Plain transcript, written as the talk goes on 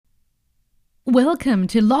Welcome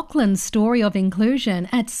to Lachlan's story of inclusion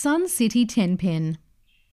at Suncity TenPin.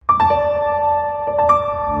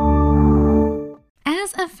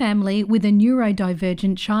 As a family with a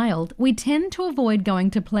neurodivergent child, we tend to avoid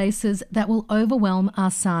going to places that will overwhelm our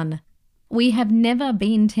son. We have never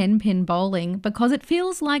been TenPin bowling because it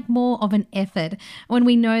feels like more of an effort when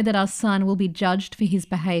we know that our son will be judged for his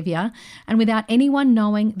behaviour and without anyone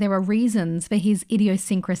knowing there are reasons for his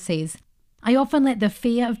idiosyncrasies. I often let the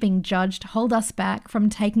fear of being judged hold us back from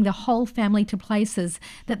taking the whole family to places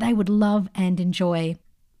that they would love and enjoy.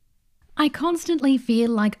 I constantly feel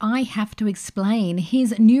like I have to explain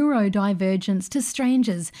his neurodivergence to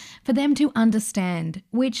strangers for them to understand,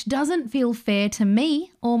 which doesn't feel fair to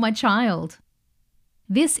me or my child.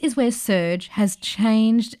 This is where Surge has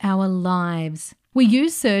changed our lives. We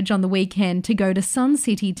use Surge on the weekend to go to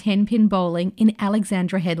Suncity TenPin Bowling in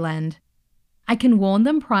Alexandra Headland. I can warn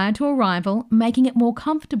them prior to arrival, making it more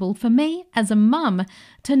comfortable for me as a mum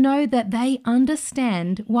to know that they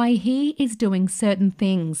understand why he is doing certain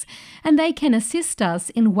things and they can assist us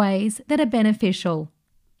in ways that are beneficial.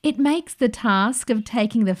 It makes the task of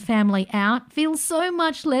taking the family out feel so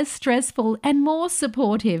much less stressful and more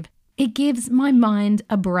supportive. It gives my mind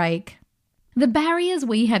a break. The barriers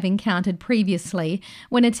we have encountered previously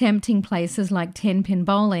when attempting places like TenPin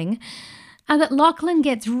bowling are that Lachlan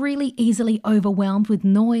gets really easily overwhelmed with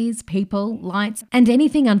noise, people, lights, and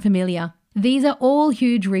anything unfamiliar. These are all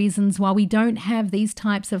huge reasons why we don't have these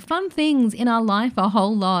types of fun things in our life a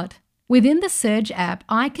whole lot. Within the Surge app,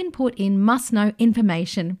 I can put in must-know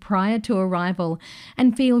information prior to arrival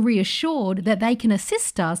and feel reassured that they can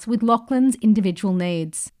assist us with Lachlan's individual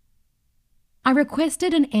needs. I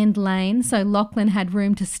requested an end lane so Lachlan had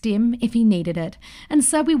room to stim if he needed it, and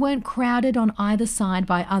so we weren't crowded on either side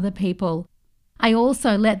by other people. I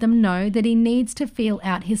also let them know that he needs to feel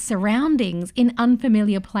out his surroundings in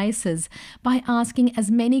unfamiliar places by asking as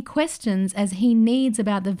many questions as he needs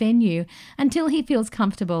about the venue until he feels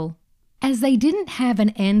comfortable. As they didn't have an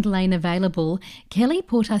end lane available, Kelly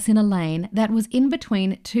put us in a lane that was in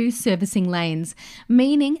between two servicing lanes,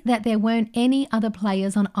 meaning that there weren't any other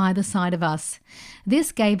players on either side of us.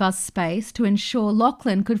 This gave us space to ensure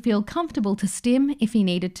Lachlan could feel comfortable to stim if he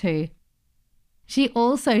needed to. She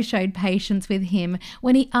also showed patience with him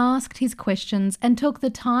when he asked his questions and took the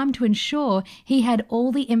time to ensure he had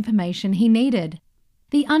all the information he needed.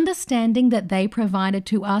 The understanding that they provided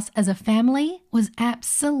to us as a family was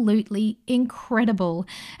absolutely incredible,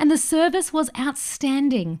 and the service was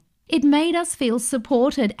outstanding. It made us feel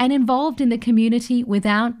supported and involved in the community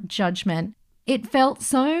without judgment. It felt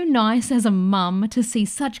so nice as a mum to see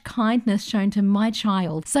such kindness shown to my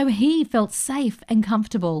child, so he felt safe and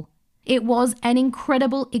comfortable. It was an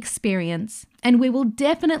incredible experience, and we will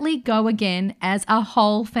definitely go again as a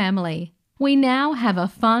whole family. We now have a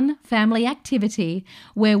fun family activity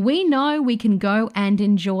where we know we can go and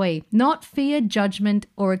enjoy, not fear judgment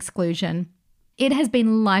or exclusion. It has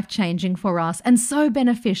been life-changing for us and so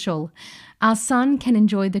beneficial. Our son can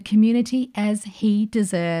enjoy the community as he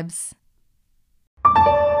deserves.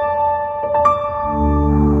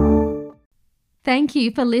 Thank you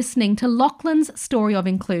for listening to Lachlan's Story of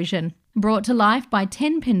Inclusion, brought to life by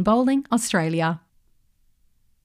TenPin Bowling Australia.